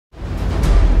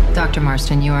Dr.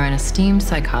 Marston, you are an esteemed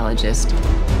psychologist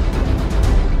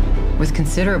with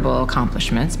considerable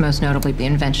accomplishments, most notably the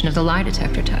invention of the lie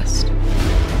detector test.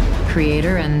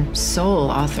 Creator and sole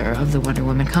author of the Wonder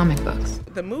Woman comic books.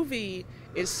 The movie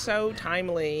is so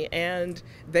timely, and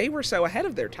they were so ahead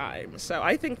of their time. So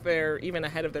I think they're even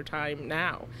ahead of their time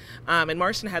now. And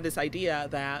Marston had this idea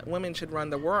that women should run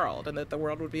the world and that the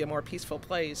world would be a more peaceful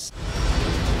place.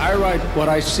 I write what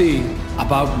I see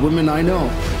about women I know.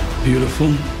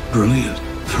 Beautiful, brilliant,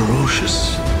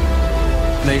 ferocious.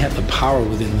 They have the power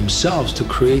within themselves to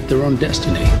create their own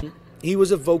destiny. He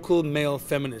was a vocal male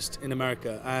feminist in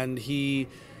America, and he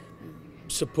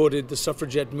supported the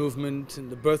suffragette movement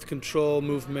and the birth control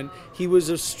movement. He was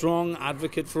a strong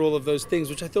advocate for all of those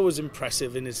things, which I thought was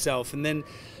impressive in itself. And then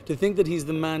to think that he's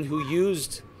the man who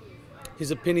used his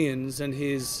opinions and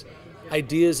his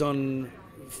ideas on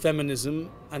feminism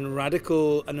and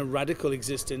a radical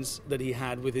existence that he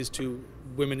had with his two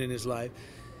women in his life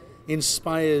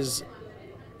inspires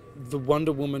the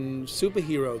Wonder Woman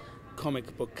superhero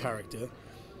comic book character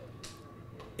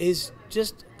is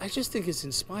just, I just think it's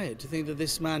inspired to think that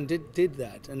this man did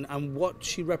that, and what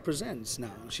she represents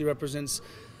now. She represents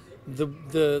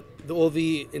all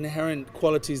the inherent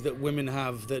qualities that women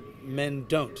have that men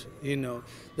don't, you know,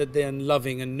 that they're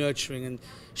loving and nurturing, and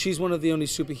she's one of the only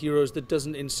superheroes that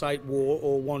doesn't incite war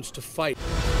or wants to fight.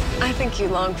 I think you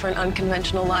long for an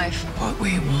unconventional life. What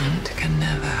we want can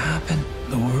never happen.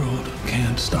 The world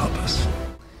can't stop us.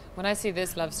 When I see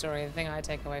this love story, the thing I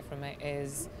take away from it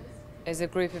is a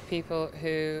group of people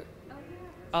who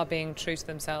are being true to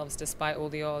themselves despite all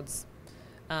the odds.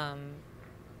 And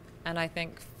I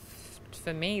think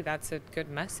for me, that's a good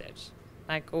message.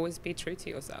 Like, always be true to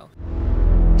yourself.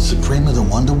 Suprema the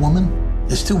Wonder Woman?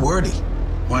 It's too wordy.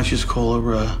 Why don't you just call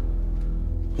her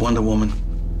Wonder Woman?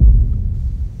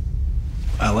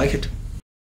 I like it.